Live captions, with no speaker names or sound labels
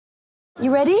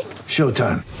You ready?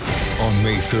 Showtime. On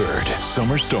May 3rd,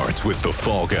 summer starts with The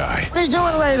Fall Guy. Let's do it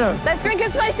later. Let's drink a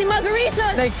spicy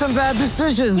margarita. Make some bad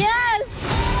decisions. Yes!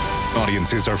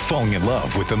 Audiences are falling in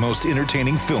love with the most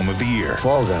entertaining film of the year.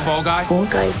 Fall Guy. Fall Guy? Fall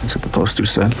Guy. That's what the poster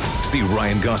said. See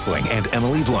Ryan Gosling and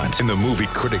Emily Blunt in the movie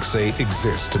critics say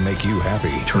exists to make you happy.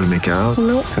 Trying to make it out?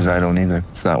 Nope. Because I don't either.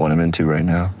 It's not what I'm into right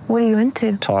now. What are you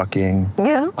into? Talking.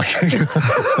 Yeah.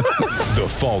 The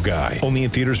Fall Guy. Only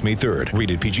in theaters May 3rd.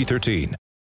 Rated PG-13.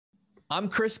 I'm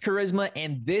Chris Charisma,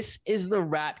 and this is the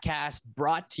Rapcast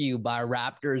brought to you by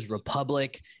Raptors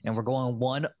Republic. And we're going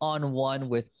one-on-one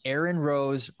with Aaron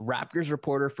Rose, Raptors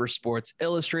reporter for Sports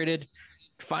Illustrated.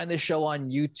 Find the show on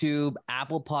YouTube,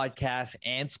 Apple Podcasts,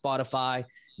 and Spotify.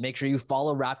 Make sure you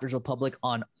follow Raptors Republic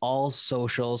on all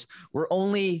socials. We're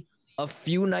only a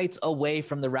few nights away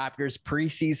from the Raptors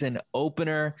preseason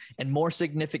opener, and more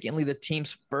significantly, the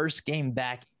team's first game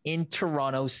back in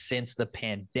Toronto since the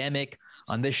pandemic.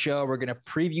 On this show, we're going to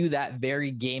preview that very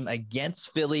game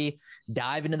against Philly,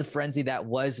 dive into the frenzy that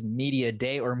was Media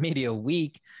Day or Media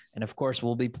Week, and of course,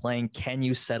 we'll be playing Can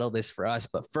You Settle This For Us?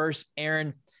 But first,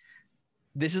 Aaron,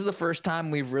 this is the first time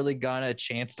we've really gotten a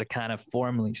chance to kind of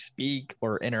formally speak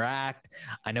or interact.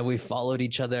 I know we followed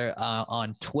each other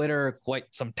on Twitter quite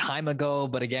some time ago,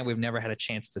 but again, we've never had a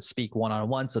chance to speak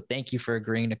one-on-one. So thank you for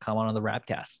agreeing to come on the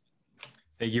Rapcast.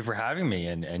 Thank you for having me.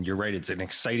 And you're right. It's an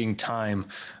exciting time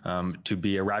to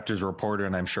be a Raptors reporter,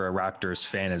 and I'm sure a Raptors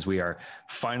fan, as we are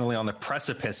finally on the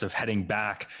precipice of heading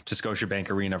back to Scotiabank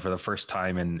Arena for the first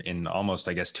time in almost,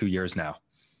 I guess, 2 years now.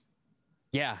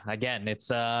 Yeah, again, it's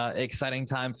an exciting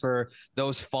time for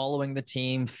those following the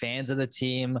team, fans of the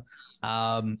team.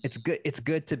 It's good. It's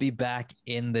good to be back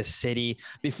in the city.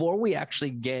 Before we actually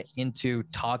get into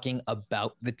talking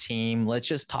about the team, let's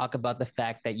just talk about the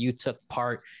fact that you took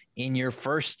part in your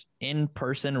first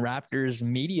in-person Raptors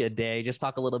media day. Just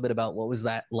talk a little bit about what was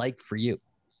that like for you?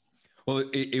 Well,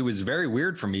 it was very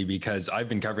weird for me because I've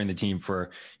been covering the team for,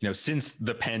 since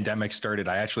the pandemic started.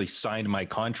 I actually signed my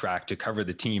contract to cover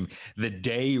the team the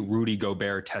day Rudy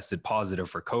Gobert tested positive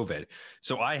for COVID.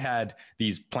 So I had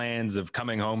these plans of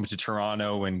coming home to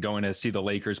Toronto and going to see the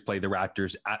Lakers play the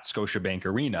Raptors at Scotiabank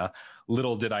Arena.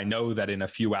 Little did I know that in a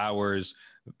few hours,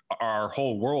 our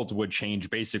whole world would change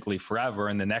basically forever.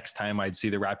 And the next time I'd see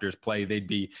the Raptors play, they'd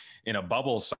be in a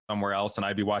bubble somewhere else, and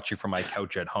I'd be watching from my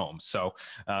couch at home. So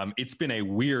it's been a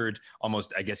weird,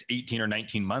 almost, I guess, 18 or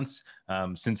 19 months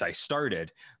since I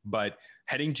started. But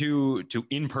heading to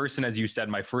in-person, as you said,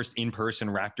 my first in-person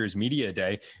Raptors media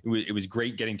day, it was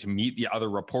great getting to meet the other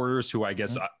reporters who I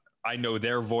guess I know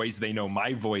their voice, they know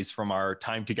my voice from our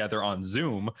time together on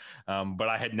Zoom, but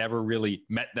I had never really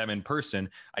met them in person.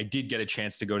 I did get a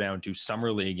chance to go down to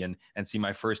Summer League and see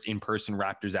my first in-person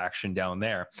Raptors action down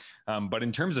there. But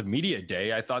in terms of media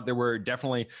day, I thought there were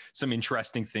definitely some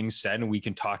interesting things said, and we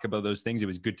can talk about those things. It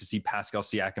was good to see Pascal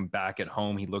Siakam back at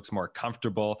home. He looks more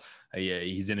comfortable.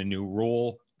 He's in a new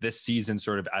role this season,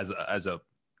 sort of as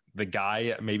the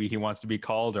guy, maybe he wants to be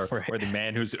called, or the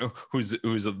man who's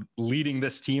leading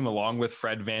this team along with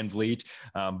Fred VanVleet.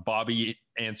 Bobby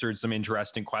answered some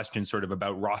interesting questions sort of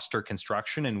about roster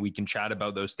construction, and we can chat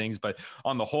about those things. But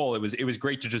on the whole, it was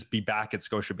great to just be back at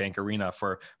Scotiabank Arena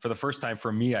for the first time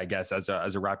for me, I guess, as a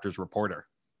Raptors reporter.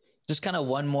 Just kind of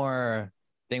one more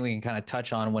thing we can kind of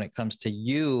touch on when it comes to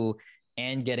you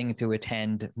and getting to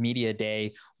attend media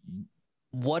day.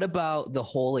 What about the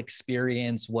whole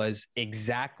experience was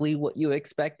exactly what you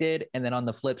expected? And then on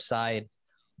the flip side,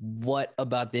 what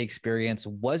about the experience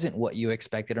wasn't what you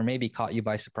expected or maybe caught you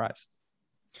by surprise?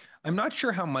 I'm not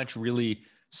sure how much really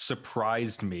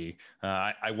surprised me.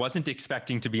 I wasn't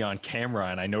expecting to be on camera,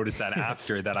 and I noticed that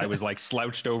after that I was like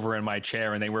slouched over in my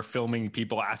chair and they were filming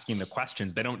people asking the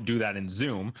questions. They don't do that in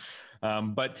Zoom.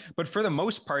 But for the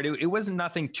most part, it wasn't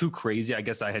nothing too crazy. I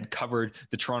guess I had covered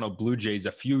the Toronto Blue Jays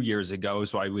a few years ago,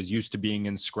 so I was used to being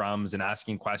in scrums and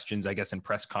asking questions, I guess, in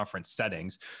press conference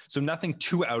settings. So nothing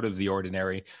too out of the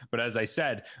ordinary. But as I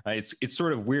said, it's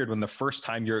sort of weird when the first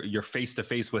time you're face to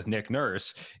face with Nick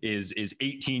Nurse is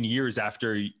 18 years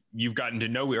after you've gotten to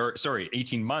know,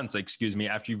 18 months,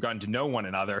 after you've gotten to know one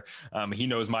another. He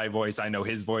knows my voice. I know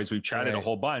his voice. We've chatted a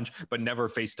whole bunch, but never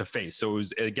face to face. So it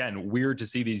was, again, weird to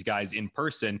see these guys in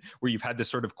person where you've had this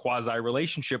sort of quasi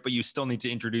relationship, but you still need to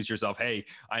introduce yourself. Hey,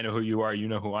 I know who you are. You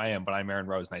know who I am, but I'm Aaron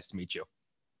Rose. Nice to meet you.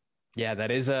 Yeah,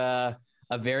 that is a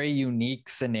very unique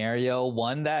scenario,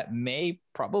 one that may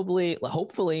probably,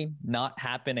 hopefully not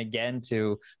happen again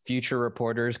to future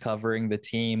reporters covering the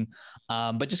team.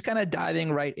 But just kind of diving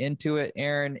right into it,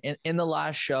 Aaron, in the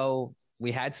last show,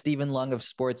 we had Stephen Lung of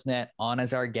Sportsnet on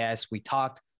as our guest. We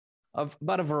talked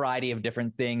about a variety of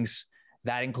different things.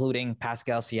 that including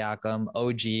Pascal Siakam,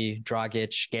 OG,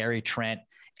 Dragic, Gary Trent.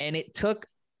 And it took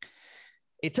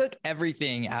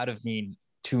everything out of me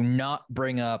to not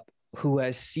bring up who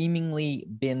has seemingly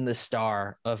been the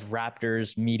star of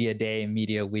Raptors Media Day and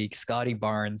Media Week, Scottie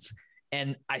Barnes.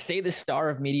 And I say the star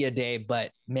of Media Day,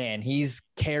 but man, he's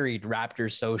carried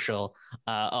Raptors social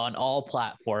on all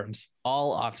platforms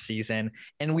all off season.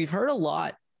 And we've heard a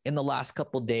lot in the last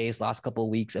couple of days, last couple of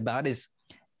weeks about his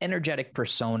energetic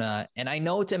persona. And I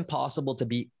know it's impossible to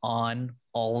be on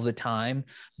all the time,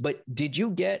 but did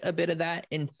you get a bit of that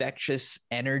infectious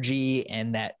energy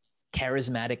and that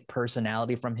charismatic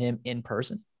personality from him in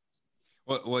person?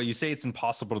 Well, you say it's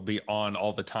impossible to be on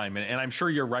all the time. And I'm sure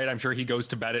you're right. I'm sure he goes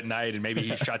to bed at night and maybe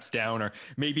he shuts down, or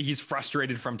maybe he's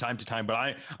frustrated from time to time.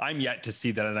 But I'm yet to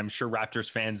see that. And I'm sure Raptors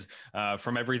fans,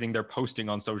 from everything they're posting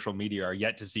on social media, are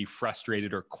yet to see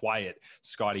frustrated or quiet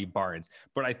Scottie Barnes.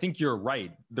 But I think you're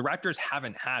right. The Raptors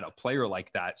haven't had a player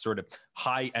like that, sort of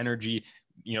high energy,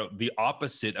 the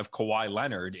opposite of Kawhi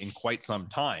Leonard, in quite some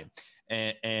time.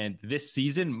 And this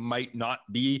season might not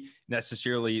be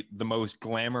necessarily the most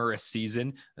glamorous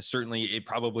season. Certainly, it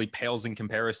probably pales in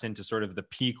comparison to sort of the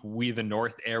peak We the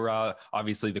North era,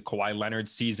 obviously the Kawhi Leonard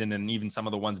season, and even some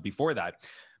of the ones before that.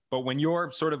 But when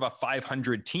you're sort of a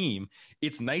 500 team,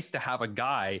 it's nice to have a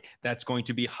guy that's going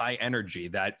to be high energy,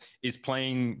 that is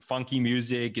playing funky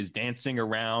music, is dancing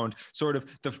around, sort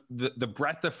of the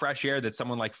breath of fresh air that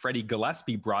someone like Freddie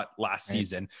Gillespie brought last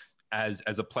season as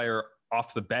a player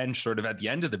off the bench, sort of at the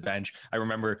end of the bench. I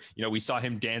remember, we saw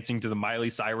him dancing to the Miley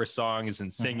Cyrus songs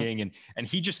and singing, and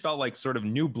he just felt like sort of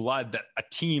new blood that a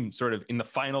team sort of in the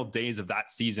final days of that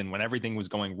season, when everything was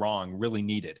going wrong, really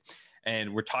needed.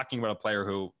 And we're talking about a player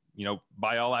who,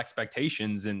 by all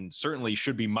expectations, and certainly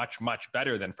should be much, much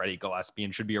better than Freddie Gillespie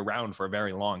and should be around for a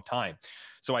very long time.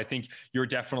 So I think you're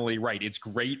definitely right. It's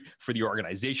great for the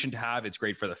organization to have, it's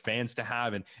great for the fans to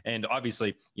have. And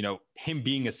obviously, him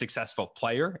being a successful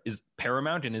player is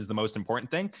paramount and is the most important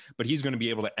thing, but he's going to be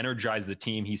able to energize the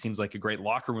team. He seems like a great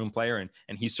locker room player,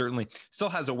 and he certainly still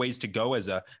has a ways to go as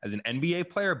an NBA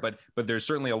player, but there's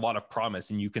certainly a lot of promise,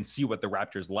 and you can see what the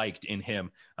Raptors liked in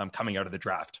him coming out of the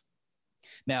draft.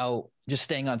 Now, just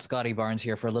staying on Scottie Barnes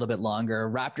here for a little bit longer,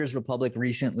 Raptors Republic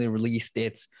recently released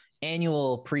its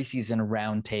annual preseason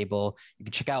roundtable. You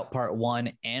can check out part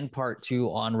 1 and part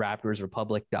 2 on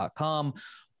raptorsrepublic.com.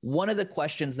 One of the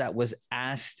questions that was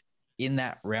asked in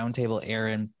that roundtable,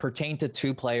 Aaron, pertained to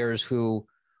two players who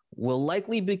will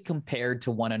likely be compared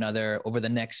to one another over the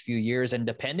next few years, and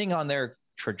depending on their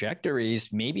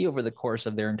trajectories, maybe over the course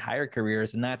of their entire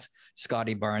careers, and that's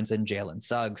Scottie Barnes and Jalen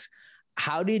Suggs.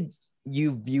 How did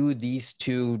you view these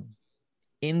two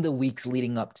in the weeks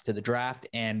leading up to the draft,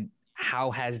 and how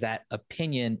has that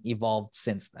opinion evolved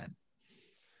since then?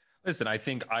 Listen, I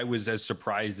think I was as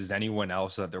surprised as anyone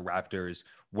else that the Raptors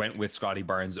went with Scottie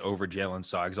Barnes over Jalen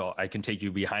Suggs. I can take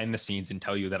you behind the scenes and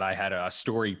tell you that I had a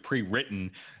story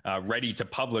pre-written, ready to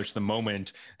publish the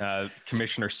moment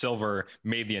Commissioner Silver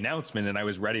made the announcement, and I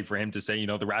was ready for him to say,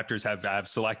 the Raptors have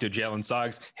selected Jalen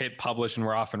Suggs, hit publish, and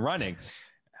we're off and running.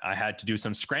 I had to do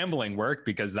some scrambling work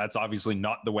because that's obviously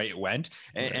not the way it went.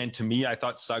 And to me, I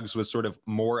thought Suggs was sort of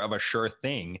more of a sure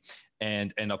thing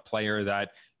and a player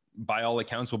that, by all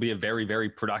accounts, will be a very, very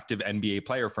productive NBA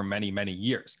player for many, many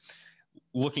years.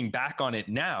 Looking back on it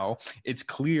now, it's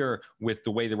clear with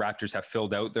the way the Raptors have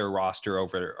filled out their roster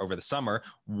over the summer,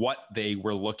 what they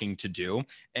were looking to do.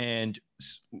 And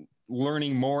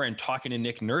learning more and talking to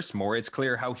Nick Nurse more, it's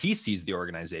clear how he sees the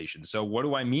organization. So what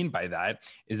do I mean by that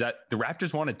is that the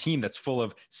Raptors want a team that's full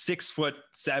of 6'7",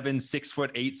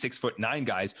 6'8", 6'9"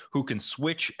 guys who can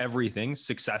switch everything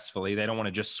successfully. They don't want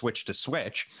to just switch to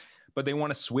switch, but they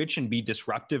want to switch and be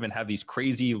disruptive and have these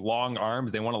crazy long arms.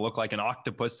 They want to look like an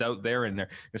octopus out there, and they're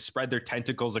going to spread their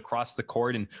tentacles across the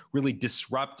court and really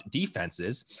disrupt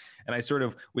defenses. And I sort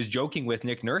of was joking with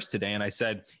Nick Nurse today, and I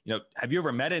said, have you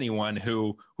ever met anyone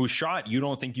whose shot you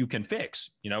don't think you can fix?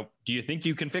 Do you think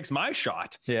you can fix my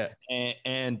shot? Yeah.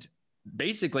 And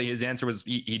basically his answer was,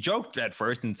 he joked at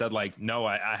first and said, like, no,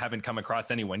 I haven't come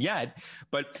across anyone yet,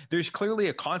 but there's clearly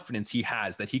a confidence he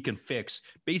has that he can fix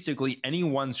basically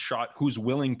anyone's shot who's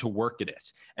willing to work at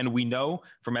it. And we know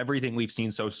from everything we've seen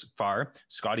so far,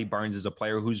 Scottie Barnes is a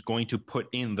player who's going to put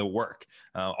in the work.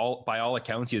 By all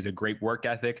accounts, he has a great work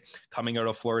ethic coming out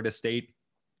of Florida State.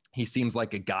 He seems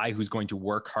like a guy who's going to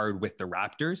work hard with the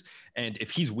Raptors. And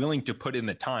if he's willing to put in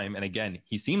the time, and again,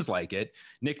 he seems like it,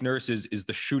 Nick Nurse is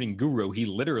the shooting guru. He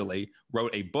literally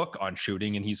wrote a book on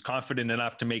shooting, and he's confident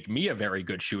enough to make me a very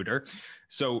good shooter.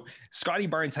 So Scottie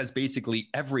Barnes has basically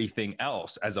everything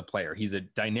else as a player. He's a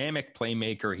dynamic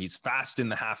playmaker. He's fast in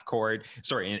the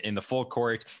in the full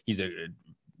court. He's a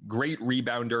great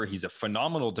rebounder. He's a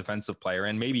phenomenal defensive player.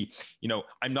 And maybe,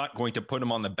 I'm not going to put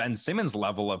him on the Ben Simmons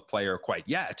level of player quite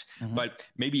yet, but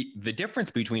maybe the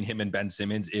difference between him and Ben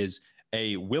Simmons is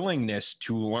a willingness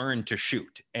to learn to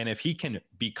shoot. And if he can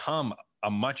become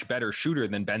a much better shooter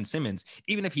than Ben Simmons,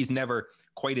 even if he's never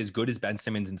quite as good as Ben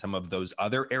Simmons in some of those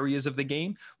other areas of the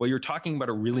game, well, you're talking about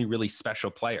a really, really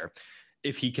special player.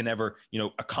 If he can ever,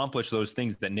 accomplish those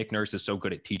things that Nick Nurse is so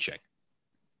good at teaching.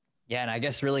 Yeah, and I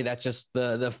guess really that's just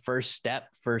the first step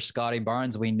for Scottie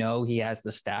Barnes. We know he has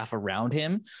the staff around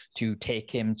him to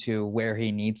take him to where he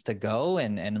needs to go.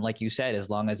 And like you said, as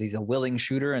long as he's a willing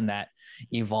shooter and that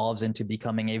evolves into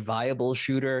becoming a viable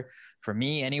shooter, for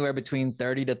me, anywhere between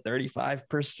 30 to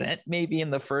 35% maybe in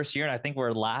the first year. And I think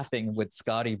we're laughing with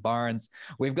Scottie Barnes.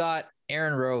 We've got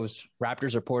Aaron Rose,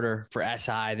 Raptors reporter for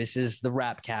SI. This is the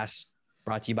Rapcast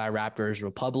brought to you by Raptors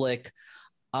Republic.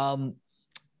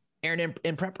 Aaron,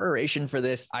 in preparation for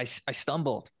this, I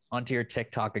stumbled onto your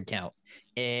TikTok account,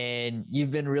 and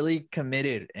you've been really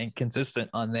committed and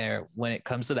consistent on there when it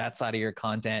comes to that side of your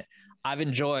content. I've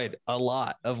enjoyed a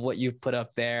lot of what you've put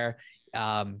up there.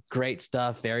 Great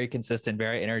stuff, very consistent,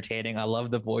 very entertaining. I love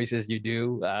the voices you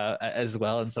do as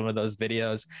well in some of those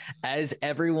videos. As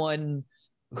everyone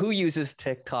who uses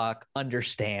TikTok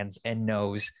understands and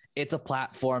knows, it's a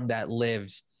platform that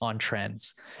lives on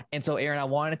trends. And so, Aaron, I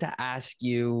wanted to ask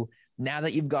you, now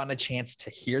that you've gotten a chance to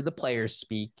hear the players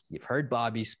speak, you've heard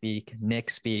Bobby speak, Nick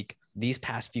speak these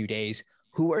past few days,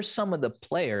 who are some of the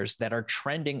players that are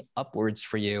trending upwards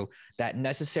for you that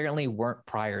necessarily weren't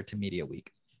prior to Media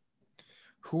Week?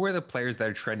 Who are the players that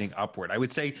are trending upward? I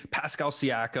would say Pascal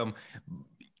Siakam,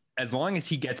 as long as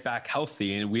he gets back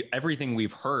healthy, and everything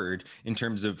we've heard in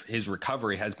terms of his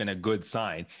recovery has been a good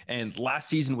sign. And last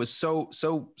season was so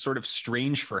sort of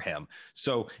strange for him.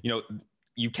 So,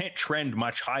 you can't trend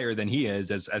much higher than he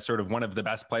is as sort of one of the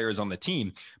best players on the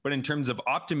team. But in terms of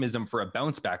optimism for a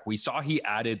bounce back, we saw he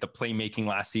added the playmaking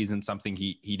last season, something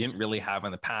he didn't really have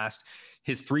in the past.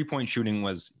 His 3-point shooting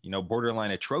was,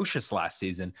 borderline atrocious last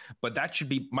season, but that should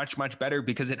be much, much better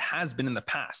because it has been in the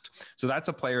past. So that's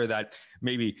a player that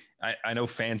maybe I know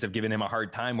fans have given him a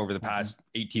hard time over the past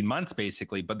 18 months,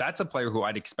 basically, but that's a player who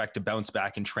I'd expect to bounce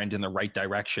back and trend in the right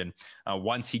direction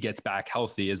once he gets back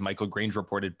healthy, as Michael Grange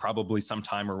reported, probably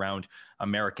sometime around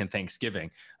American Thanksgiving.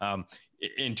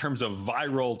 In terms of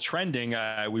viral trending,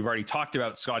 we've already talked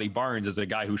about Scottie Barnes as a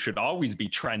guy who should always be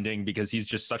trending because he's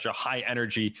just such a high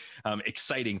energy,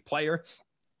 exciting player.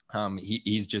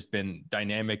 He's just been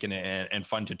dynamic and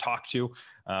fun to talk to.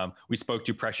 We spoke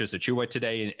to Precious Achiuwa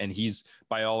today, and he's,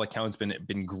 by all accounts,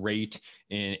 been great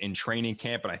in training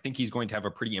camp. And I think he's going to have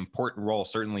a pretty important role,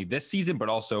 certainly this season, but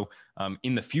also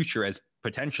in the future as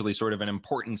potentially sort of an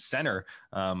important center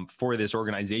for this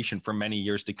organization for many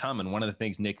years to come. And one of the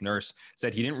things Nick Nurse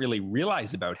said he didn't really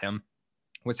realize about him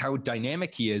was how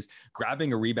dynamic he is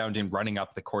grabbing a rebound and running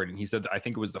up the court. And he said, I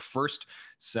think it was the first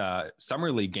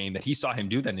Summer League game that he saw him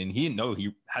do that. And he didn't know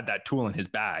he had that tool in his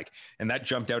bag. And that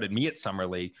jumped out at me at Summer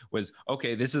League was,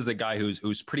 okay, this is a guy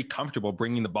who's pretty comfortable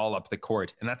bringing the ball up the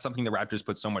court. And that's something the Raptors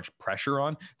put so much pressure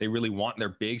on. They really want their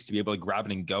bigs to be able to grab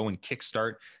it and go and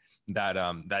kickstart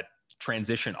that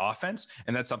transition offense.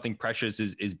 And that's something Precious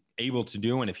is able to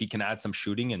do. And if he can add some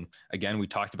shooting, and again, we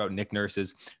talked about Nick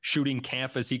Nurse's shooting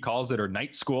camp, as he calls it, or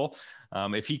night school.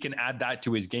 If he can add that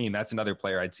to his game, that's another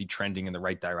player I'd see trending in the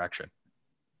right direction.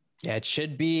 Yeah, it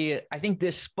should be. I think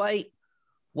despite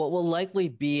what will likely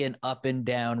be an up and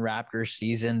down Raptors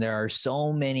season, there are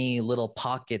so many little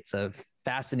pockets of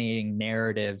fascinating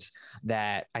narratives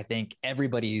that I think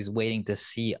everybody's waiting to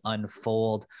see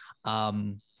unfold.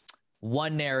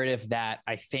 One narrative that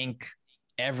I think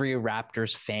every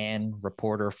Raptors fan,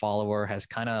 reporter, follower has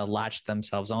kind of latched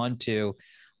themselves onto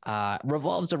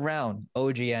revolves around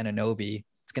OG Anunoby.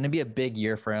 It's going to be a big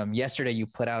year for him. Yesterday, you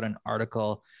put out an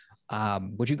article,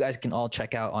 which you guys can all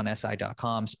check out on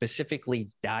SI.com,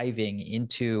 specifically diving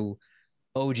into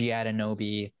OG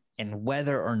Anunoby and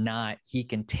whether or not he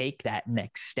can take that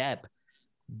next step.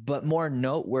 But more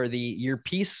noteworthy, your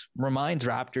piece reminds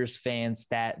Raptors fans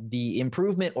that the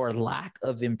improvement or lack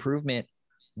of improvement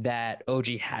that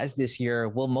OG has this year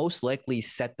will most likely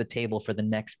set the table for the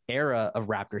next era of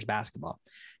Raptors basketball.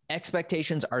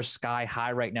 Expectations are sky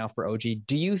high right now for OG.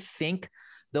 Do you think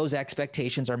those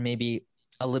expectations are maybe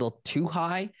a little too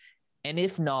high? And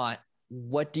if not,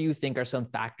 what do you think are some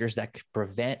factors that could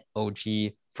prevent OG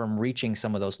from reaching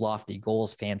some of those lofty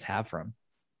goals fans have for him?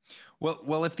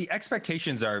 Well, if the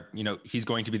expectations are, he's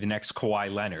going to be the next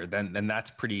Kawhi Leonard, then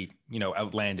that's pretty,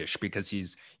 outlandish, because you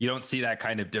don't see that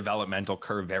kind of developmental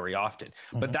curve very often.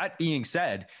 Mm-hmm. But that being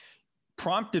said,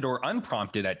 prompted or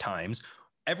unprompted at times,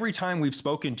 every time we've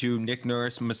spoken to Nick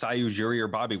Nurse, Masai Ujiri, or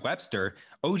Bobby Webster,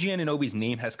 OG Anunoby's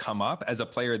name has come up as a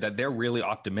player that they're really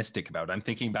optimistic about. I'm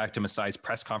thinking back to Masai's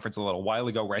press conference a little while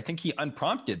ago, where I think he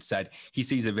unprompted said he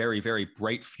sees a very, very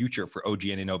bright future for OG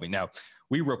Anunoby. Now,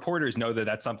 we reporters know that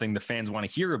that's something the fans want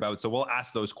to hear about. So we'll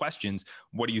ask those questions.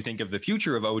 What do you think of the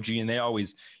future of OG? And they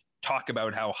always talk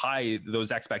about how high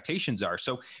those expectations are.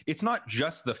 So it's not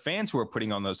just the fans who are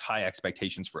putting on those high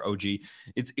expectations for OG.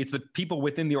 It's the people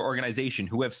within the organization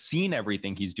who have seen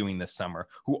everything he's doing this summer,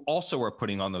 who also are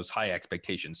putting on those high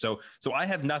expectations. So I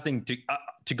have nothing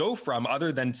to go from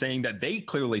other than saying that they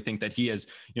clearly think that he has,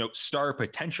 star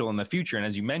potential in the future. And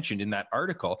as you mentioned in that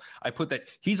article, I put that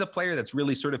he's a player that's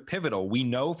really sort of pivotal. We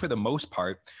know for the most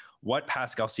part what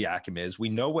Pascal Siakam is. We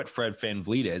know what Fred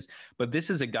VanVleet is, but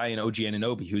this is a guy in OG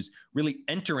Anunoby who's really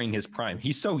entering his prime.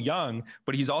 He's so young,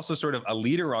 but he's also sort of a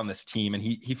leader on this team. And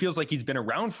he feels like he's been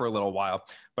around for a little while,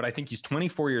 but I think he's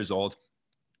 24 years old.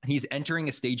 He's entering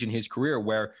a stage in his career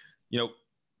where,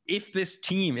 if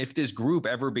this group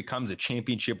ever becomes a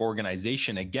championship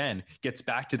organization again, gets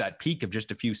back to that peak of just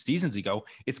a few seasons ago,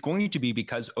 it's going to be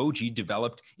because OG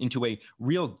developed into a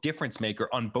real difference maker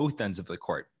on both ends of the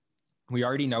court. We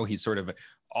already know he's sort of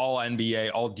all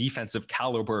NBA, all defensive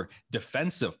caliber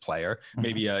defensive player,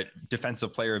 maybe a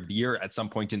defensive player of the year at some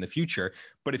point in the future.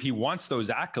 But if he wants those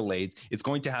accolades, it's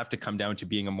going to have to come down to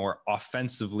being a more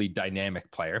offensively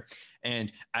dynamic player.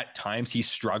 And at times he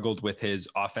struggled with his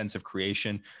offensive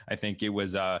creation. I think it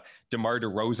was DeMar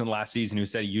DeRozan last season who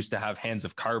said he used to have hands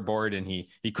of cardboard and he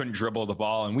couldn't dribble the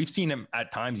ball. And we've seen him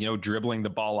at times, dribbling the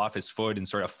ball off his foot and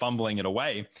sort of fumbling it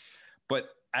away. But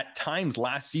at times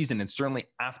last season, and certainly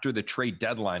after the trade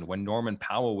deadline, when Norman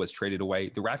Powell was traded away,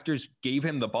 the Raptors gave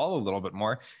him the ball a little bit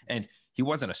more. And he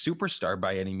wasn't a superstar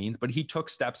by any means, but he took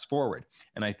steps forward.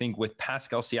 And I think with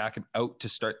Pascal Siakam out to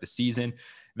start the season,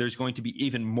 there's going to be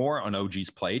even more on OG's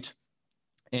plate.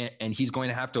 And he's going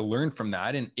to have to learn from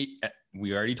that. And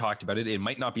we already talked about it. It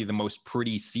might not be the most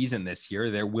pretty season this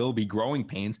year. There will be growing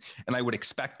pains, and I would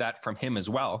expect that from him as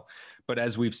well. But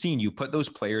as we've seen, you put those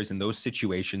players in those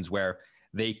situations where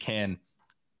they can,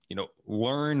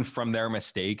 learn from their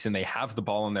mistakes and they have the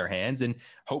ball in their hands. And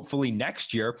hopefully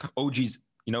next year, OG's,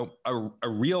 a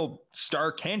real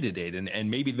star candidate.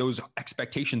 And maybe those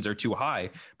expectations are too high.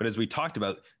 But as we talked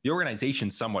about, the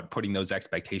organization's somewhat putting those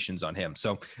expectations on him.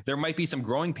 So there might be some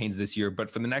growing pains this year, but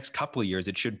for the next couple of years,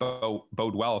 it should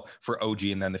bode well for OG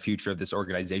and then the future of this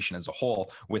organization as a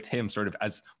whole, with him sort of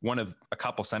as one of a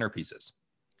couple centerpieces.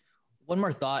 One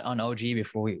more thought on OG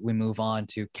before we move on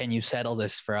to, can you settle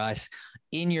this for us?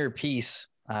 In your piece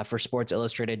for Sports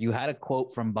Illustrated, you had a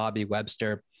quote from Bobby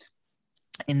Webster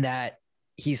in that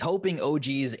he's hoping OG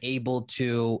is able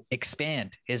to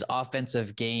expand his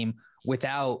offensive game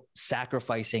without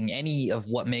sacrificing any of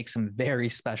what makes him very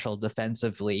special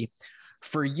defensively.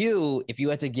 For you, if you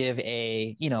had to give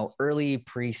a, early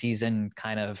preseason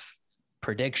kind of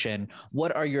prediction,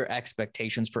 what are your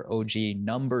expectations for OG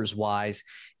numbers wise?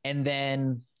 And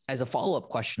then as a follow-up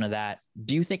question to that,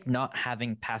 do you think not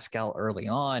having Pascal early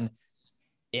on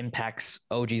impacts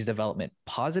OG's development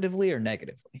positively or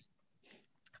negatively?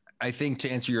 I think to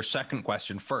answer your second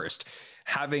question first,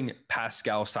 having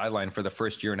Pascal sidelined for the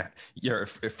first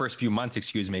first few months,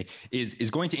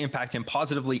 is going to impact him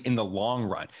positively in the long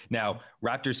run. Now,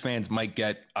 Raptors fans might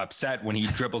get upset when he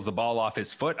dribbles the ball off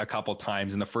his foot a couple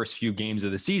times in the first few games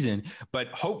of the season, but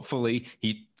hopefully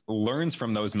he learns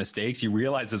from those mistakes. He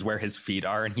realizes where his feet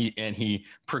are and he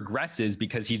progresses,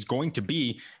 because he's going to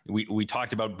be, we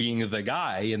talked about being the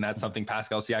guy, and that's something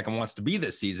Pascal Siakam wants to be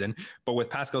this season. But with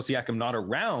Pascal Siakam not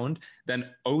around,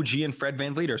 then OG and Fred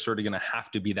VanVleet are sort of going to have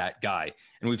to be that guy.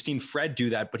 And we've seen Fred do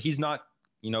that, but he's not,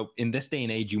 in this day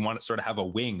and age, you want to sort of have a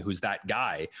wing who's that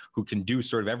guy who can do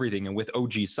sort of everything. And with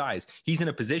OG's size, he's in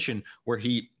a position where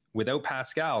without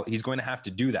Pascal, he's going to have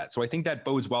to do that. So I think that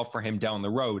bodes well for him down the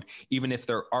road, even if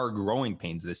there are growing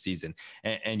pains this season.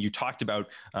 And you talked about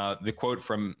the quote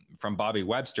from Bobby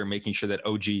Webster, making sure that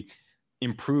OG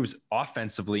improves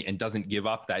offensively and doesn't give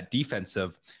up that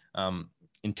defensive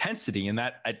intensity. And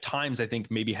that at times, I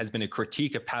think maybe has been a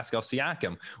critique of Pascal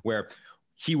Siakam, where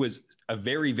he was a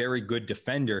very, very good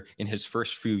defender in his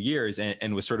first few years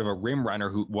and was sort of a rim runner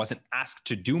who wasn't asked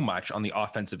to do much on the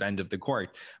offensive end of the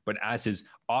court. But as his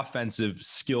offensive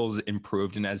skills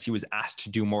improved and as he was asked to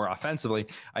do more offensively,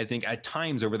 I think at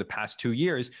times over the past 2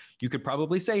 years, you could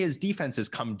probably say his defense has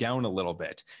come down a little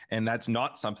bit. And that's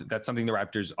something the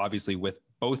Raptors, obviously, with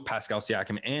both Pascal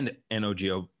Siakam and OG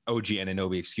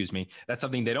Anunoby, that's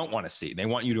something they don't want to see. They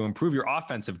want you to improve your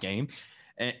offensive game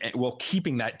and while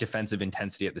keeping that defensive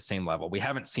intensity at the same level. We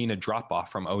haven't seen a drop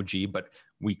off from OG, but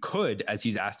we could as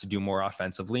he's asked to do more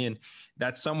offensively. And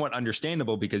that's somewhat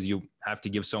understandable because you have to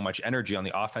give so much energy on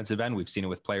the offensive end. We've seen it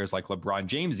with players like LeBron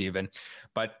James even,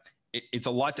 but it's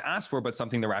a lot to ask for, but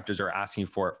something the Raptors are asking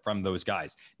for from those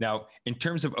guys. Now, in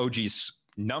terms of OG's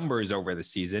numbers over the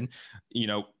season,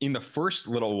 in the first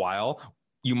little while,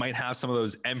 you might have some of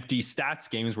those empty stats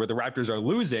games where the Raptors are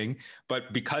losing,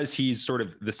 but because he's sort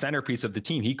of the centerpiece of the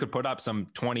team, he could put up some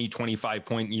 20, 25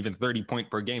 point, even 30 point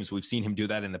per game. So we've seen him do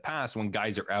that in the past when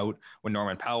guys are out, when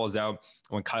Norman Powell's out,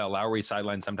 when Kyle Lowry's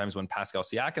sidelined, sometimes when Pascal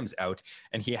Siakam's out,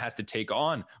 and he has to take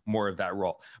on more of that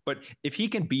role. But if he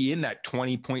can be in that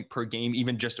 20 point per game,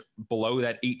 even just below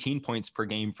that 18 points per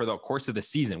game for the course of the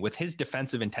season with his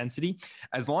defensive intensity,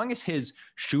 as long as his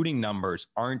shooting numbers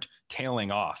aren't tailing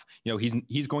off,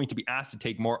 he's going to be asked to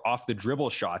take more off the dribble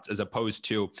shots as opposed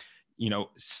to,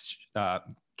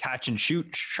 catch and shoot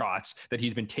shots that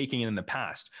he's been taking in the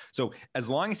past. So as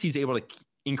long as he's able to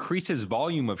increase his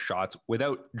volume of shots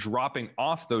without dropping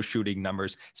off those shooting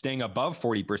numbers, staying above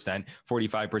 40%,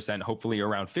 45%, hopefully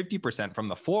around 50% from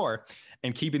the floor,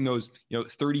 and keeping those,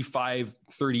 35,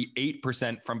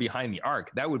 38% from behind the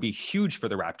arc, that would be huge for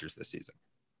the Raptors this season.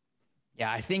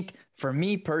 Yeah, I think for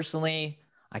me personally,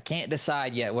 I can't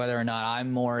decide yet whether or not I'm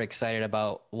more excited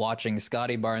about watching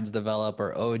Scottie Barnes develop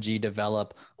or OG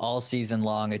develop all season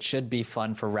long. It should be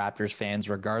fun for Raptors fans,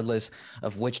 regardless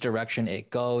of which direction it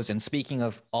goes. And speaking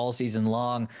of all season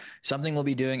long, something we'll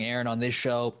be doing, Aaron, on this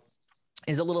show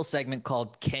is a little segment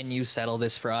called Can You Settle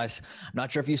This For Us? I'm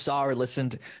not sure if you saw or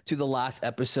listened to the last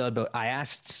episode, but I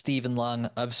asked Stephen Lung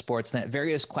of Sportsnet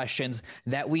various questions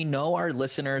that we know our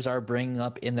listeners are bringing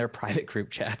up in their private group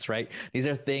chats, right? These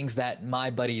are things that my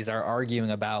buddies are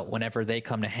arguing about whenever they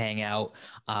come to hang out.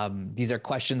 These are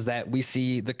questions that we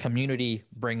see the community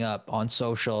bring up on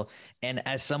social. And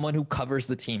as someone who covers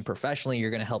the team professionally, you're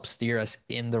going to help steer us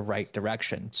in the right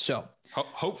direction. So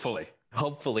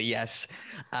Hopefully, yes.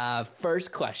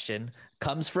 First question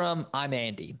comes from I'm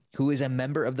Andy, who is a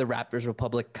member of the Raptors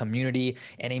Republic community,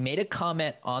 and he made a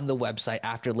comment on the website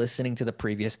after listening to the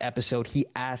previous episode. He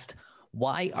asked,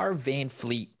 why are Van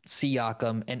Fleet,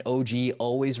 Siakam, and OG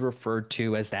always referred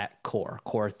to as that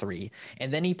core three?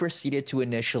 And then he proceeded to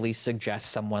initially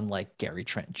suggest someone like Gary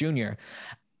Trent Jr.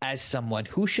 as someone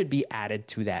who should be added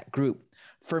to that group.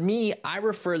 For me, I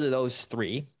refer to those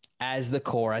three as the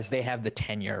core, as they have the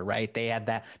tenure, right? They have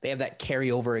that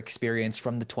carryover experience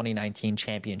from the 2019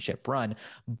 championship run.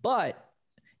 But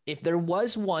if there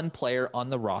was one player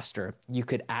on the roster you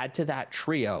could add to that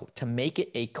trio to make it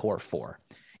a core four,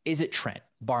 is it Trent,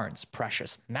 Barnes,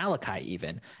 Precious, Malachi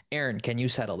even? Aaron, can you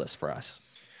settle this for us?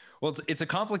 Well, it's a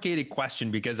complicated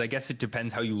question because I guess it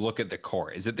depends how you look at the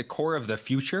core. Is it the core of the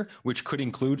future, which could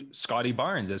include Scottie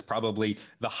Barnes as probably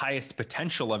the highest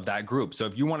potential of that group? So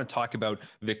if you want to talk about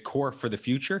the core for the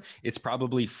future, it's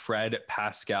probably Fred,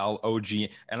 Pascal, OG,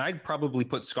 and I'd probably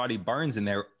put Scottie Barnes in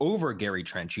there over Gary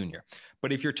Trent Jr.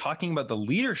 But if you're talking about the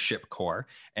leadership core,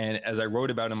 and as I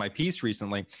wrote about in my piece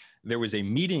recently, there was a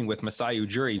meeting with Masai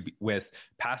Ujiri with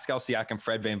Pascal Siakam,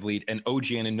 Fred VanVleet, and OG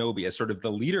Anunoby as sort of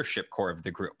the leadership core of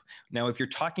the group. Now, if you're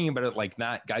talking about it like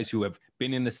that, guys who have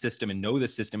been in the system and know the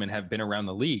system and have been around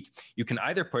the league, you can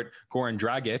either put Goran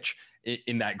Dragic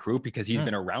in that group because he's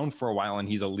been around for a while and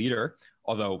he's a leader,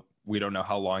 although we don't know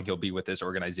how long he'll be with this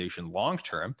organization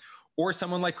long-term, or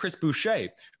someone like Chris Boucher,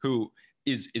 who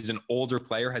is an older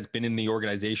player, has been in the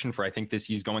organization for, I think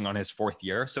he's going on his fourth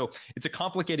year. So it's a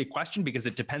complicated question because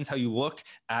it depends how you look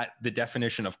at the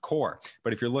definition of core.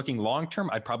 But if you're looking long-term,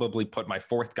 I'd probably put my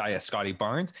fourth guy as Scottie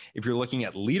Barnes. If you're looking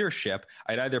at leadership,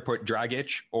 I'd either put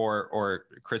Dragic or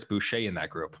Chris Boucher in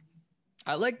that group.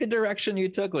 I like the direction you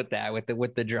took with that, with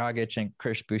the Dragic and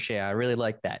Chris Boucher. I really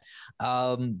like that.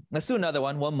 Let's do another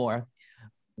one more.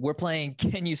 We're playing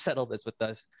Can You Settle This With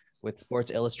Us? With Sports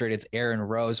Illustrated's Aaron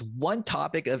Rose. One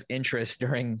topic of interest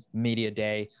during Media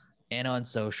Day and on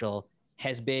social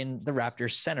has been the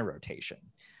Raptors center rotation.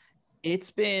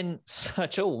 It's been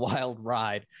such a wild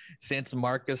ride since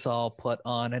Marc Gasol put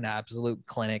on an absolute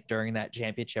clinic during that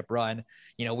championship run.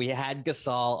 You know, we had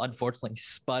Gasol unfortunately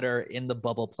sputter in the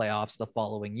bubble playoffs the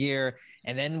following year.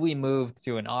 And then we moved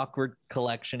to an awkward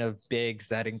collection of bigs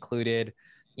that included,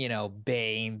 you know,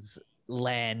 Baines,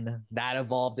 Len, that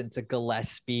evolved into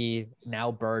Gillespie,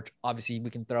 now Birch. Obviously,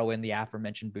 we can throw in the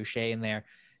aforementioned Boucher in there.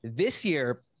 This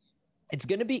year, it's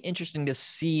going to be interesting to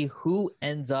see who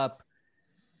ends up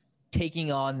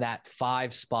taking on that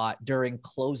 5 spot during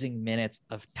closing minutes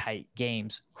of tight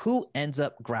games. Who ends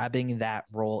up grabbing that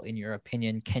role, in your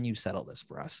opinion? Can you settle this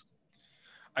for us?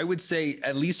 I would say,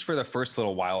 at least for the first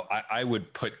little while, I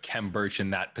would put Khem Birch in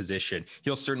that position.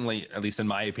 He'll certainly, at least in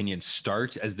my opinion,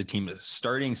 start as the team's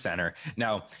starting center.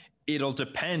 Now, it'll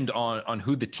depend on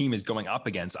who the team is going up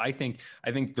against. I think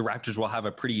the Raptors will have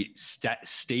a pretty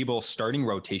stable starting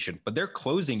rotation, but their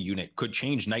closing unit could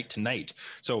change night to night.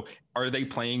 So are they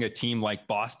playing a team like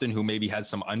Boston, who maybe has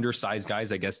some undersized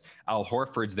guys? I guess Al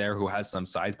Horford's there, who has some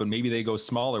size, but maybe they go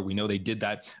smaller. We know they did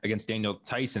that against Daniel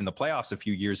Tice in the playoffs a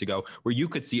few years ago, where you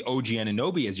could see OG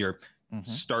Anunoby as your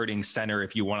starting center,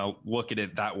 if you want to look at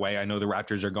it that way. I know the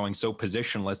Raptors are going so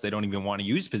positionless, they don't even want to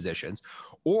use positions.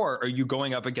 Or are you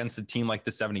going up against a team like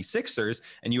the 76ers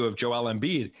and you have Joel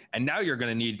Embiid, and now you're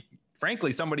going to need,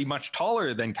 frankly, somebody much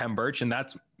taller than Khem Birch? And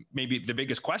that's maybe the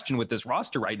biggest question with this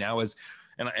roster right now is,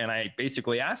 and I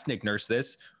basically asked Nick Nurse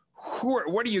this,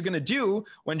 what are you going to do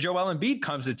when Joel Embiid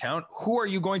comes to town? Who are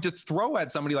you going to throw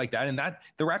at somebody like that? And that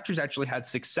the Raptors actually had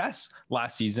success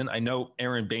last season. I know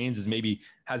Aaron Baines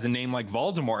has a name like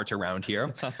Voldemort around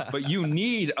here, but you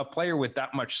need a player with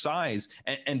that much size.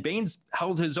 And Baines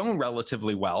held his own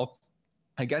relatively well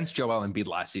against Joel Embiid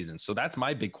last season. So that's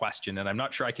my big question. And I'm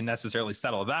not sure I can necessarily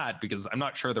settle that, because I'm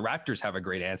not sure the Raptors have a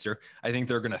great answer. I think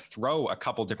they're going to throw a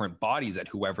couple different bodies at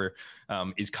whoever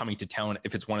is coming to town,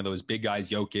 if it's one of those big guys,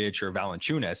 Jokic or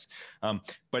Valanciunas.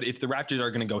 But if the Raptors are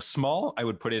going to go small, I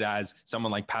would put it as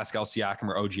someone like Pascal Siakam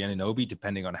or OG Anunoby,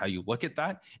 depending on how you look at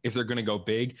that. If they're going to go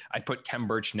big, I put Khem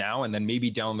Birch now, and then maybe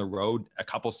down the road, a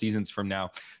couple seasons from now,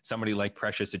 somebody like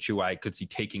Precious Achiuwa I could see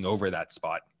taking over that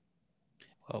spot.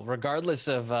 Well, regardless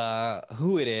of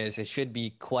who it is, it should be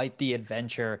quite the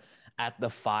adventure at the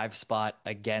 5 spot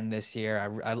again this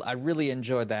year. I really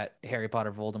enjoyed that Harry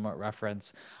Potter Voldemort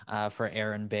reference for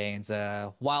Aaron Baines.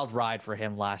 Wild ride for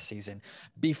him last season.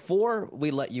 Before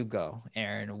we let you go,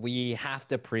 Aaron, we have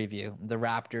to preview the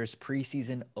Raptors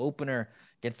preseason opener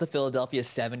against the Philadelphia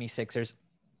 76ers.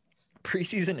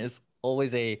 Preseason is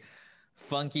always a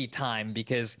funky time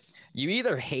because you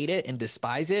either hate it and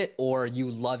despise it, or you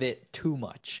love it too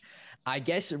much. I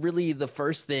guess really the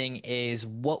first thing is,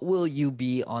 what will you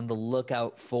be on the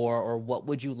lookout for, or what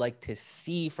would you like to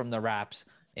see from the Raps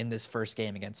in this first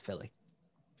game against Philly?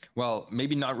 Well,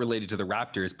 maybe not related to the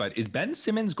Raptors, but is Ben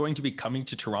Simmons going to be coming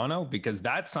to Toronto? Because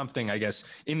that's something, I guess,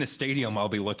 in the stadium I'll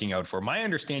be looking out for. My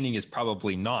understanding is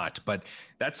probably not, but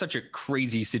that's such a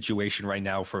crazy situation right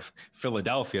now for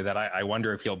Philadelphia that I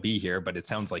wonder if he'll be here, but it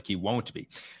sounds like he won't be.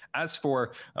 As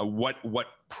for what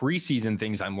preseason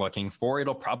things I'm looking for,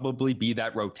 it'll probably be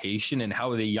that rotation and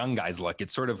how the young guys look.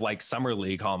 It's sort of like summer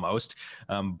league almost,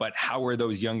 but how are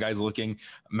those young guys looking?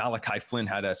 Malachi Flynn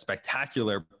had a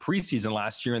spectacular preseason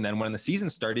last year, and then when the season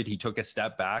started, he took a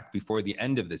step back before the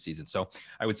end of the season. So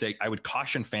I would say I would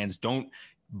caution fans, don't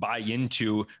buy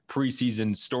into preseason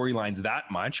storylines that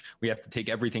much. We have to take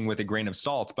everything with a grain of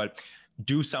salt, but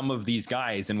do some of these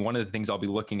guys. And one of the things I'll be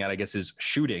looking at, I guess, is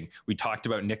shooting. We talked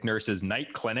about Nick Nurse's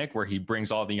night clinic where he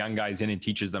brings all the young guys in and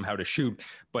teaches them how to shoot.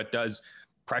 But does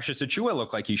Precious Achiuwa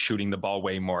look like he's shooting the ball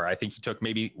way more? I think he took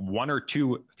maybe 1 or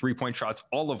 2 3-point shots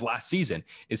all of last season.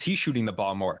 Is he shooting the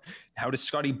ball more? How does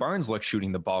Scotty Barnes look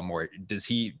shooting the ball more? Does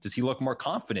he look more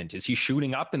confident? Is he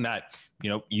shooting up in that,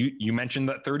 you mentioned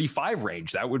that 35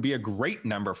 range? That would be a great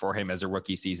number for him as a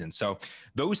rookie season. So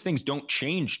those things don't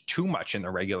change too much in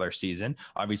the regular season.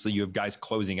 Obviously you have guys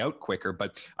closing out quicker,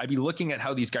 but I'd be looking at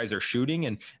how these guys are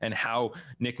shooting and how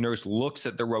Nick Nurse looks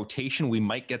at the rotation. We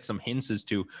might get some hints as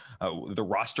to the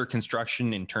roster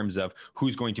construction in terms of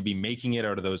who's going to be making it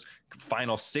out of those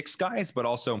final 6 guys, but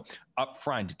also up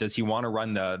front, does he want to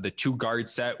run the 2 guard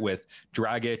set with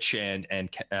Dragic and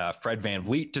Fred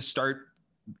VanVleet to start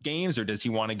games, or does he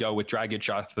want to go with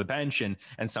Dragic off the bench and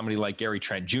somebody like Gary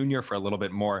Trent Jr. for a little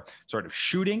bit more sort of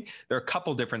shooting? There are a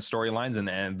couple different storylines,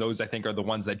 and those I think are the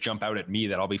ones that jump out at me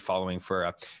that I'll be following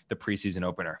for the preseason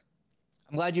opener.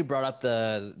 I'm glad you brought up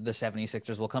the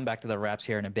 76ers. We'll come back to the Raps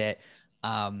here in a bit.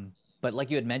 But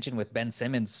like you had mentioned with Ben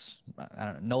Simmons,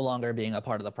 no longer being a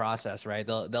part of the process, right?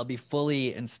 They'll be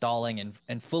fully installing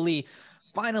and fully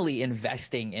finally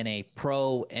investing in a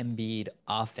pro Embiid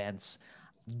offense.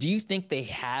 Do you think they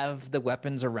have the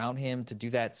weapons around him to do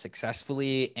that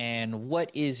successfully? And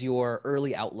what is your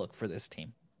early outlook for this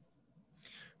team?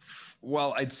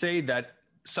 Well, I'd say that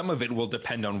some of it will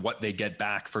depend on what they get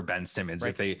back for Ben Simmons.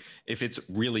 Right. If it's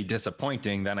really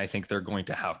disappointing, then I think they're going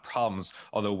to have problems.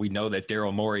 Although we know that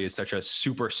Daryl Morey is such a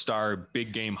superstar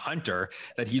big game hunter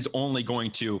that he's only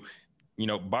going to,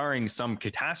 barring some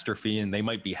catastrophe, and they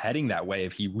might be heading that way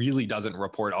if he really doesn't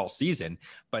report all season,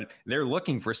 but they're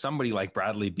looking for somebody like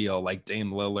Bradley Beal, like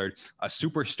Dame Lillard, a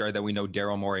superstar that we know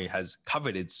Daryl Morey has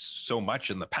coveted so much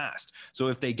in the past. So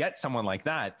if they get someone like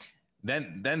that,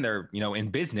 then they're, in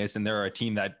business, and they're a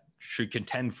team that should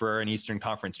contend for an Eastern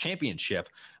Conference championship,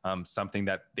 something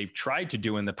that they've tried to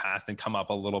do in the past and come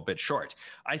up a little bit short.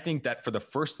 I think that for the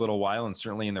first little while, and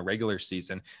certainly in the regular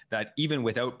season, that even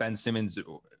without Ben Simmons,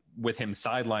 with him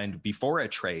sidelined before a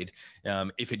trade,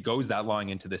 if it goes that long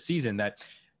into the season, that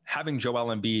having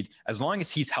Joel Embiid, as long as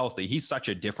he's healthy, he's such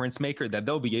a difference maker that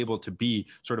they'll be able to be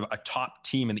sort of a top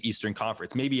team in the Eastern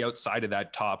Conference, maybe outside of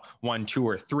that top 1, 2,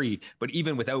 or 3. But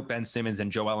even without Ben Simmons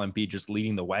and Joel Embiid just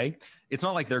leading the way, it's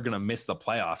not like they're going to miss the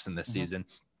playoffs in this season.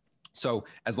 So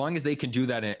as long as they can do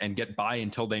that and get by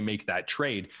until they make that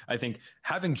trade, I think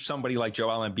having somebody like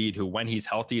Joel Embiid, who when he's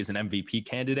healthy is an MVP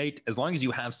candidate, as long as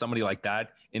you have somebody like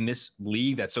that in this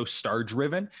league that's so star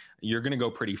driven, you're going to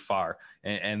go pretty far.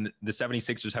 And the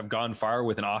 76ers have gone far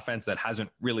with an offense that hasn't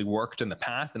really worked in the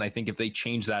past. And I think if they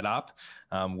change that up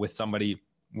with somebody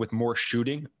with more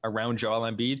shooting around Joel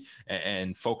Embiid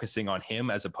and focusing on him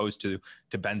as opposed to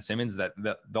Ben Simmons, that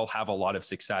they'll have a lot of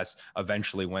success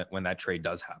eventually when that trade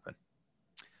does happen.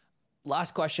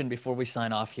 Last question before we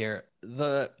sign off here.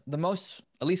 The most,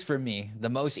 at least for me, the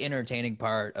most entertaining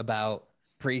part about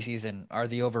preseason are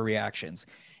the overreactions.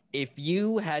 If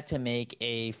you had to make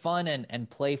a fun and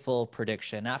playful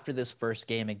prediction after this first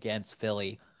game against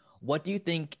Philly, what do you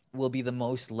think will be the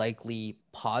most likely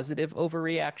positive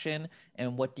overreaction?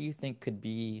 And what do you think could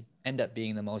end up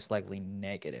being the most likely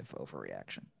negative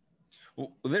overreaction?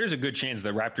 Well, there's a good chance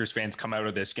that Raptors fans come out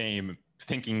of this game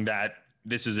thinking that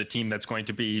this is a team that's going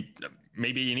to be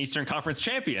maybe an Eastern Conference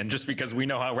champion, just because we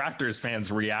know how Raptors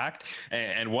fans react,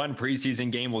 and one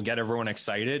preseason game will get everyone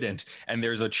excited. And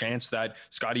there's a chance that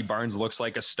Scottie Barnes looks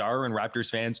like a star, and Raptors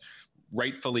fans,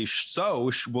 rightfully so,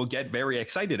 will get very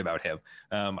excited about him.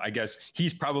 I guess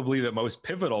he's probably the most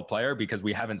pivotal player because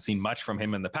we haven't seen much from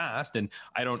him in the past. And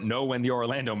I don't know when the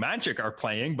Orlando Magic are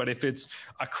playing, but if it's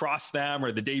across them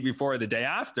or the day before or the day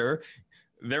after,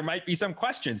 there might be some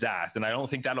questions asked. And I don't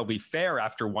think that'll be fair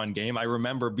after one game. I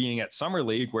remember being at Summer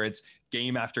League where it's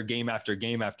game after game after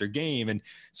game after game, and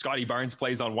Scottie Barnes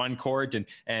plays on one court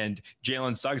and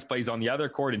Jalen Suggs plays on the other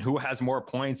court, and who has more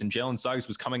points. And Jalen Suggs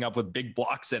was coming up with big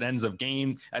blocks at the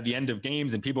end of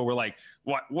games. And people were like,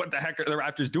 what the heck are the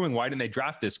Raptors doing? Why didn't they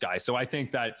draft this guy? So I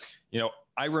think that,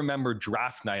 I remember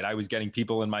draft night, I was getting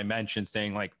people in my mentions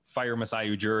saying like, fire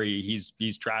Masai Ujiri.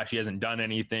 He's trash. He hasn't done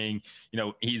anything.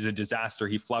 He's a disaster.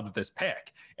 He flubbed this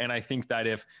pick. And I think that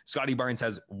if Scottie Barnes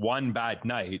has one bad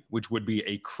night, which would be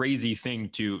a crazy thing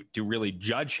to really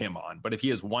judge him on, but if he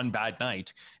has one bad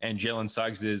night and Jalen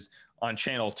Suggs is on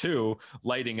Channel 2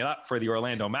 lighting it up for the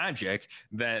Orlando Magic,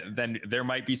 then there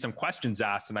might be some questions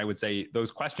asked. And I would say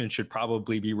those questions should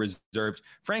probably be reserved.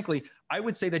 Frankly, I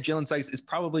would say that Jalen Suggs is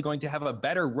probably going to have a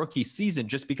better rookie season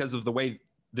just because of the way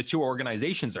the two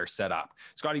organizations are set up.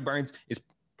 Scottie Barnes is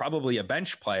probably a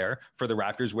bench player for the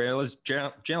Raptors, whereas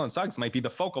Jalen Suggs might be the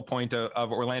focal point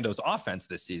of Orlando's offense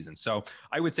this season. So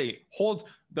I would say hold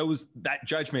that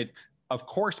judgment, of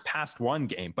course, past one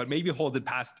game, but maybe hold it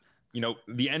past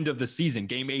the end of the season,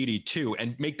 game 82,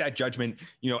 and make that judgment,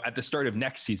 at the start of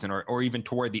next season or even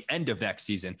toward the end of next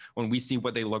season when we see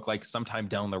what they look like sometime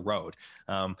down the road.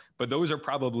 But those are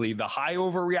probably the high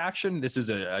overreaction. This is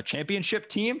a championship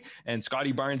team, and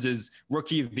Scottie Barnes is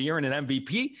rookie of the year and an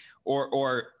MVP,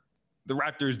 or the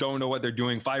Raptors don't know what they're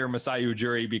doing. Fire Masai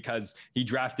Ujiri because he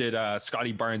drafted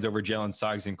Scottie Barnes over Jalen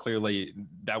Suggs, and clearly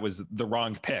that was the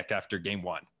wrong pick after game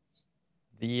one.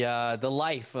 The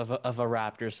life of a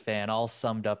Raptors fan, all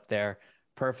summed up there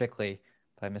perfectly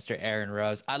by Mr. Aaron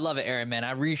Rose. I love it, Aaron, man.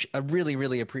 I really,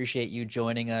 really appreciate you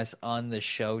joining us on the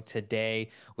show today.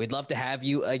 We'd love to have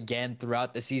you again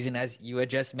throughout the season. As you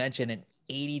had just mentioned, an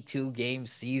 82-game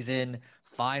season.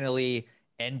 Finally,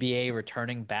 NBA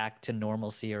returning back to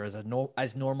normalcy, or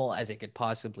as normal as it could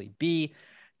possibly be.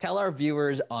 Tell our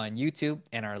viewers on YouTube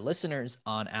and our listeners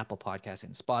on Apple Podcasts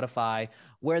and Spotify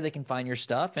where they can find your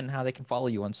stuff and how they can follow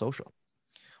you on social.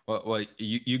 Well,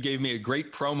 you gave me a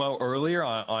great promo earlier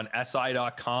on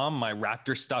SI.com, my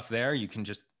Raptor stuff there. You can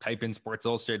just type in Sports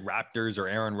Illustrated Raptors or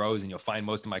Aaron Rose, and you'll find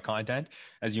most of my content.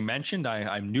 As you mentioned,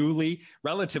 I'm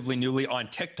relatively newly on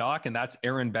TikTok, and that's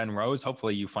Aaron Ben Rose.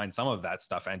 Hopefully you find some of that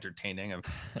stuff entertaining. I'm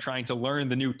trying to learn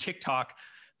the new TikTok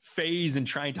phase and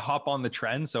trying to hop on the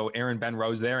trend. So Aaron Ben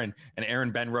Rose there, and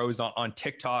Aaron Ben Rose on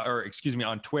TikTok, or excuse me,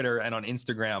 on Twitter and on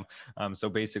Instagram. So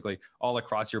basically all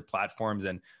across your platforms.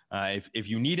 And if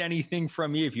you need anything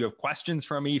from me, if you have questions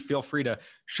from me, feel free to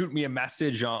shoot me a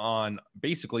message on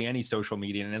basically any social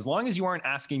media. And as long as you aren't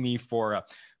asking me for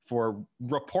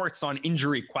reports on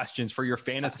injury questions for your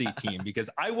fantasy team, because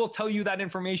I will tell you that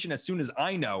information as soon as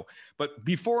I know. But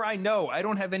before I know, I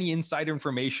don't have any inside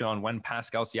information on when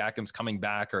Pascal Siakam's coming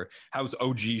back, or how's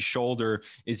OG's shoulder,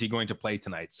 is he going to play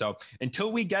tonight? So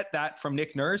until we get that from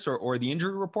Nick Nurse or the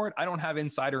injury report, I don't have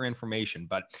insider information.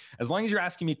 But as long as you're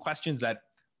asking me questions that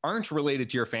aren't related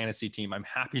to your fantasy team, I'm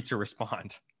happy to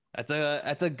respond.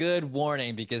 That's a good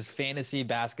warning, because fantasy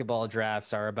basketball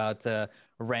drafts are about to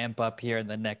ramp up here in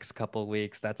the next couple of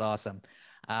weeks. That's awesome.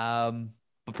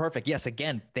 But perfect. Yes.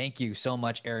 Again, thank you so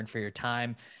much, Aaron, for your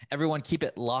time. Everyone, keep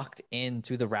it locked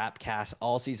into the Rapcast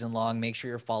all season long. Make sure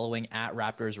you're following at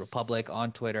Raptors Republic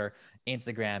on Twitter,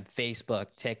 Instagram, Facebook,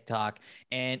 TikTok.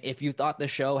 And if you thought the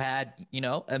show had,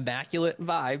 immaculate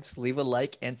vibes, leave a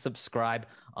like and subscribe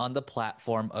on the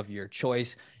platform of your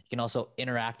choice. You can also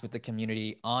interact with the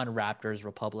community on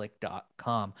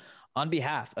raptorsrepublic.com. On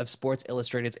behalf of Sports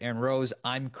Illustrated's Aaron Rose,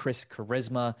 I'm Chris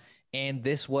Charisma, and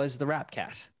this was the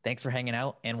Rapcast. Thanks for hanging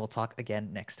out, and we'll talk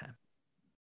again next time.